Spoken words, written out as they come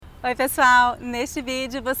Oi pessoal, neste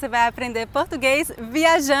vídeo você vai aprender português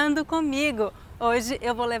viajando comigo. Hoje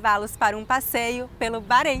eu vou levá-los para um passeio pelo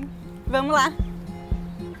Bahrein. Vamos lá!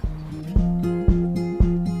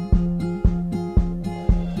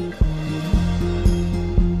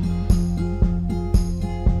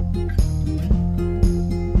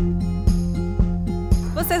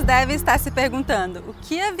 Vocês devem estar se perguntando, o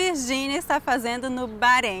que a Virgínia está fazendo no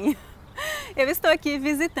Bahrein? Eu estou aqui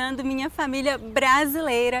visitando minha família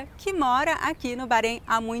brasileira que mora aqui no Bahrein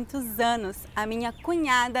há muitos anos. A minha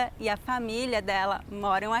cunhada e a família dela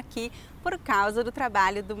moram aqui por causa do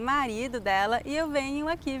trabalho do marido dela e eu venho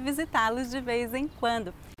aqui visitá-los de vez em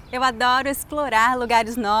quando. Eu adoro explorar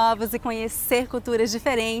lugares novos e conhecer culturas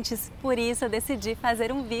diferentes, por isso eu decidi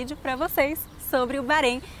fazer um vídeo para vocês sobre o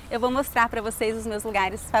Bahrein. Eu vou mostrar para vocês os meus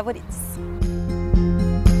lugares favoritos.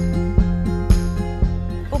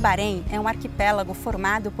 O Bahrein é um arquipélago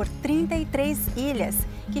formado por 33 ilhas,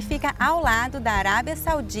 que fica ao lado da Arábia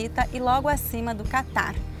Saudita e logo acima do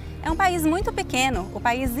Catar. É um país muito pequeno, o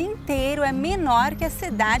país inteiro é menor que a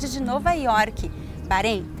cidade de Nova York.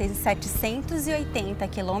 Bahrein tem 780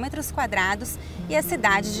 quilômetros quadrados e a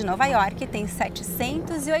cidade de Nova York tem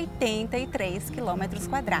 783 quilômetros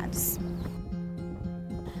quadrados.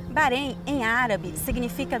 Bahrein, em árabe,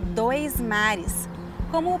 significa dois mares.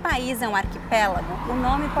 Como o país é um arquipélago, o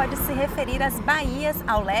nome pode se referir às baías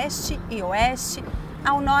ao leste e oeste,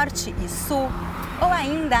 ao norte e sul, ou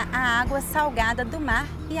ainda à água salgada do mar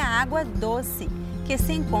e à água doce, que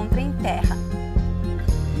se encontra em terra.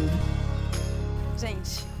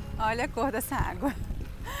 Gente, olha a cor dessa água.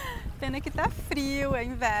 Pena que tá frio, é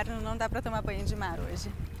inverno, não dá para tomar banho de mar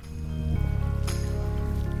hoje.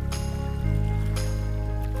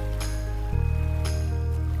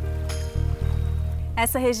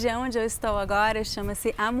 Essa região onde eu estou agora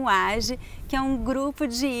chama-se Amouage, que é um grupo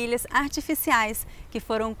de ilhas artificiais que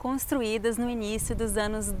foram construídas no início dos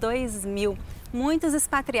anos 2000. Muitos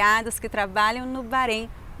expatriados que trabalham no Bahrein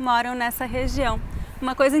moram nessa região.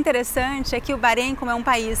 Uma coisa interessante é que o Bahrein, como é um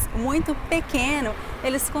país muito pequeno,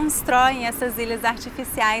 eles constroem essas ilhas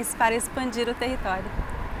artificiais para expandir o território.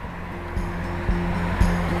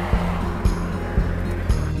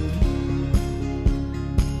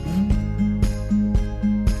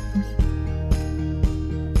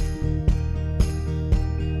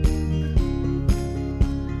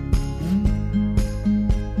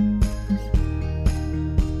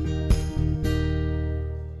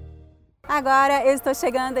 Agora eu estou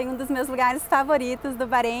chegando em um dos meus lugares favoritos do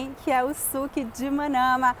Bahrein, que é o Souk de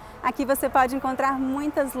Manama. Aqui você pode encontrar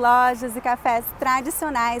muitas lojas e cafés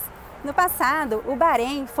tradicionais. No passado, o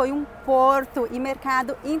Bahrein foi um porto e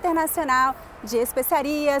mercado internacional de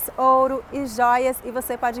especiarias, ouro e joias e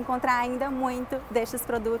você pode encontrar ainda muito destes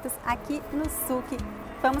produtos aqui no Souk.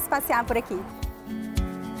 Vamos passear por aqui.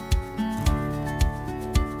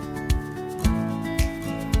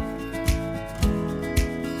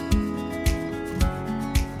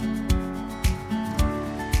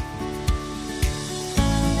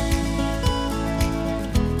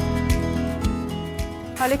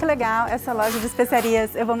 Olha que legal essa loja de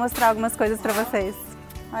especiarias. Eu vou mostrar algumas coisas para vocês.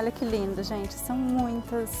 Olha que lindo, gente. São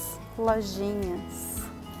muitas lojinhas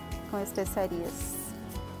com especiarias.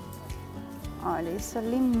 Olha, isso é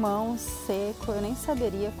limão seco. Eu nem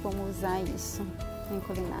saberia como usar isso em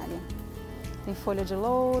culinária. Tem folha de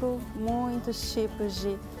louro, muitos tipos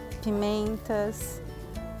de pimentas.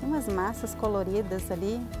 Tem umas massas coloridas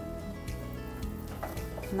ali.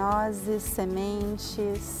 Nozes,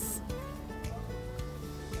 sementes.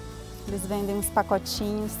 Eles vendem uns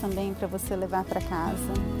pacotinhos também para você levar para casa.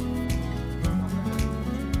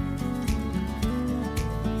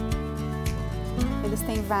 Eles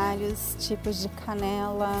têm vários tipos de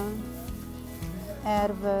canela,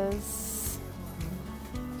 ervas,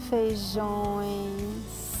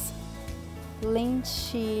 feijões,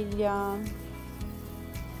 lentilha,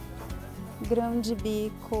 grão de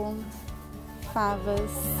bico,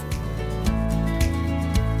 favas.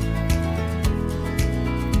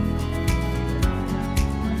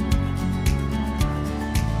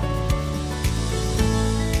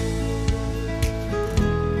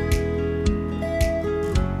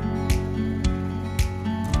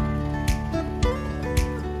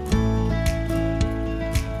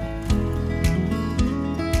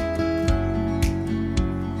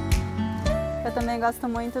 Eu também gosto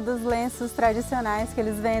muito dos lenços tradicionais que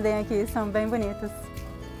eles vendem aqui, são bem bonitos.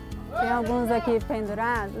 Tem alguns aqui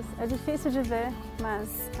pendurados, é difícil de ver, mas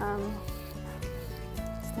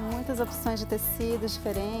tem muitas opções de tecidos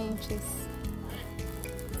diferentes.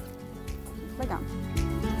 Legal.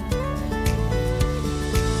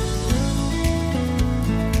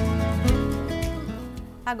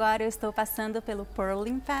 Agora eu estou passando pelo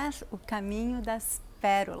Pearling Path, o caminho das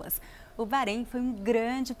pérolas. O Bahrein foi um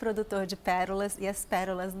grande produtor de pérolas e as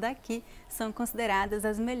pérolas daqui são consideradas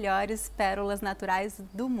as melhores pérolas naturais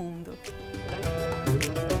do mundo.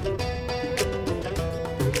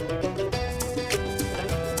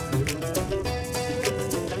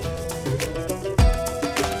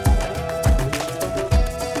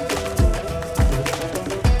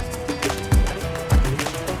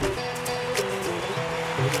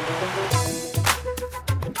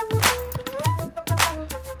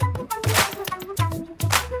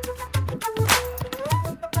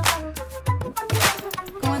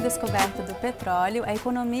 Com a descoberta do petróleo, a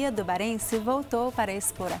economia do Bahrein se voltou para a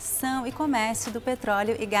exploração e comércio do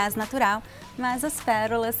petróleo e gás natural, mas as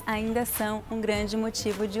pérolas ainda são um grande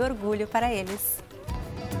motivo de orgulho para eles.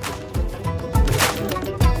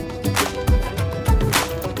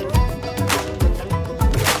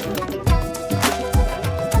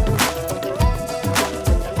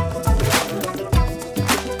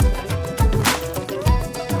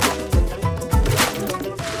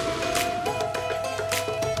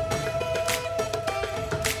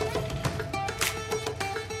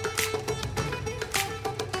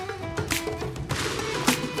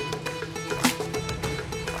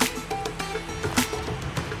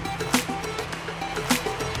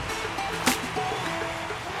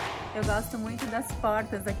 Eu gosto muito das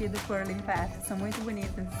portas aqui do Pearling Path, são muito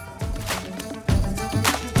bonitas.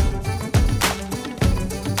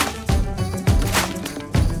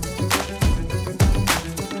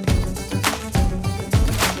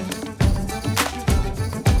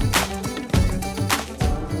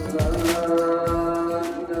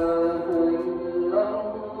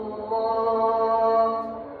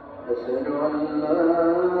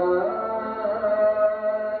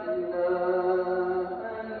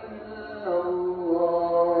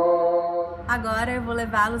 Agora eu vou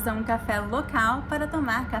levá-los a um café local para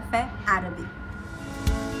tomar café árabe.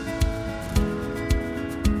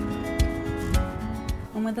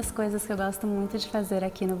 Uma das coisas que eu gosto muito de fazer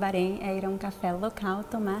aqui no Bahrein é ir a um café local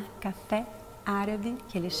tomar café árabe,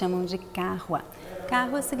 que eles chamam de kahwa.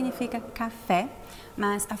 Kahwa significa café,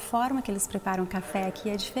 mas a forma que eles preparam café aqui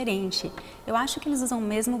é diferente. Eu acho que eles usam o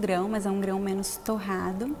mesmo grão, mas é um grão menos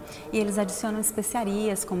torrado, e eles adicionam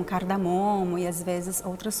especiarias como cardamomo e às vezes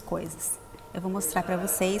outras coisas. Eu vou mostrar para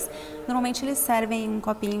vocês. Normalmente eles servem um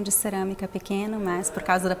copinho de cerâmica pequeno, mas por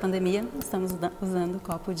causa da pandemia estamos usando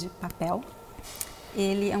copo de papel.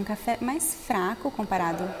 Ele é um café mais fraco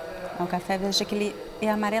comparado ao café, veja que ele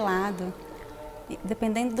é amarelado. E,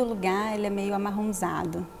 dependendo do lugar, ele é meio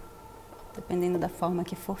amarronzado, dependendo da forma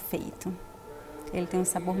que for feito. Ele tem um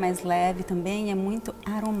sabor mais leve também e é muito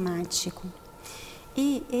aromático.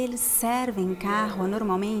 E eles servem kahwa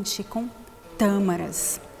normalmente com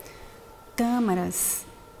tâmaras.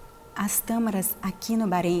 As tâmaras aqui no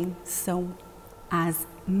Bahrein são as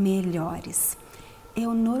melhores.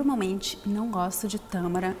 Eu normalmente não gosto de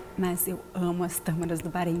tâmara, mas eu amo as tâmaras do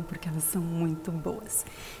Bahrein porque elas são muito boas.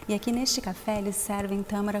 E aqui neste café eles servem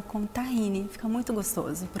tâmara com tahine, fica muito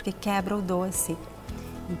gostoso porque quebra o doce.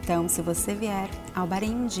 Então, se você vier ao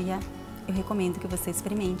Bahrein um dia, eu recomendo que você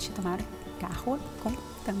experimente tomar kahwa com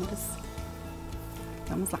tâmaras.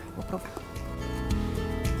 Vamos lá, vou provar.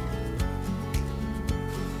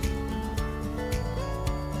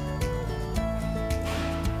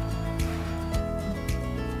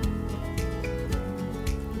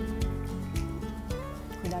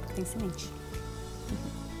 Cuidado que tem semente.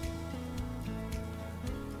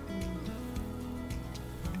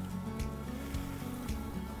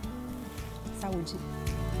 Saúde.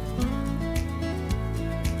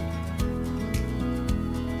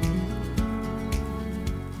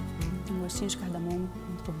 Um gostinho de cardamomo,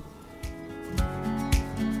 muito bom.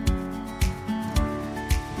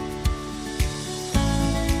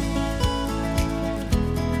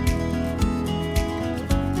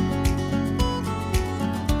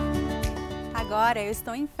 Agora eu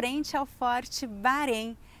estou em frente ao Forte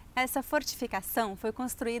Bahrein. Essa fortificação foi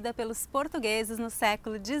construída pelos portugueses no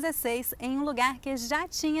século XVI em um lugar que já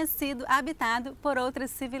tinha sido habitado por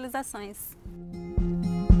outras civilizações.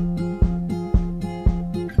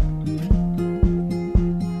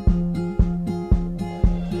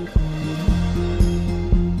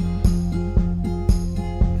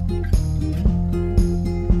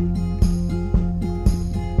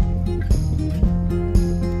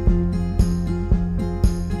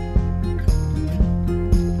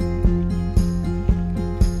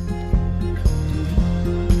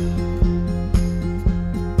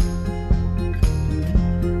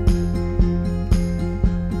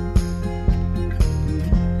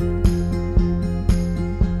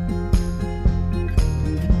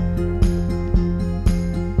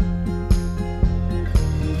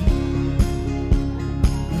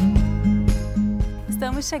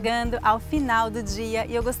 Estamos chegando ao final do dia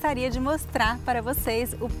e eu gostaria de mostrar para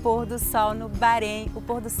vocês o pôr do sol no Bahrein. O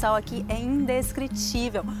pôr do sol aqui é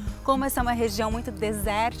indescritível. Como essa é uma região muito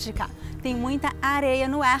desértica, tem muita areia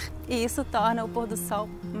no ar e isso torna o pôr do sol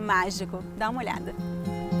mágico. Dá uma olhada.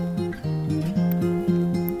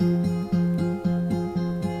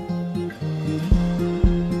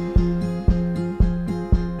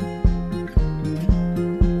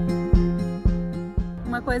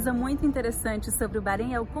 Uma coisa muito interessante sobre o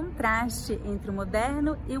Bahrein é o contraste entre o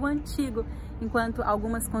moderno e o antigo. Enquanto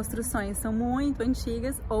algumas construções são muito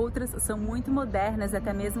antigas, outras são muito modernas,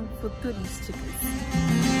 até mesmo futurísticas.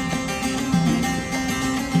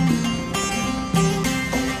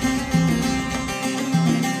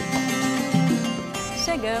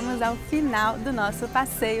 Chegamos ao final do nosso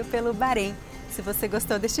passeio pelo Bahrein. Se você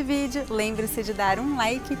gostou deste vídeo, lembre-se de dar um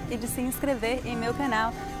like e de se inscrever em meu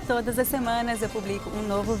canal. Todas as semanas eu publico um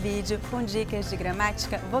novo vídeo com dicas de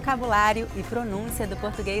gramática, vocabulário e pronúncia do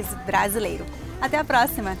português brasileiro. Até a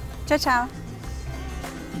próxima! Tchau, tchau!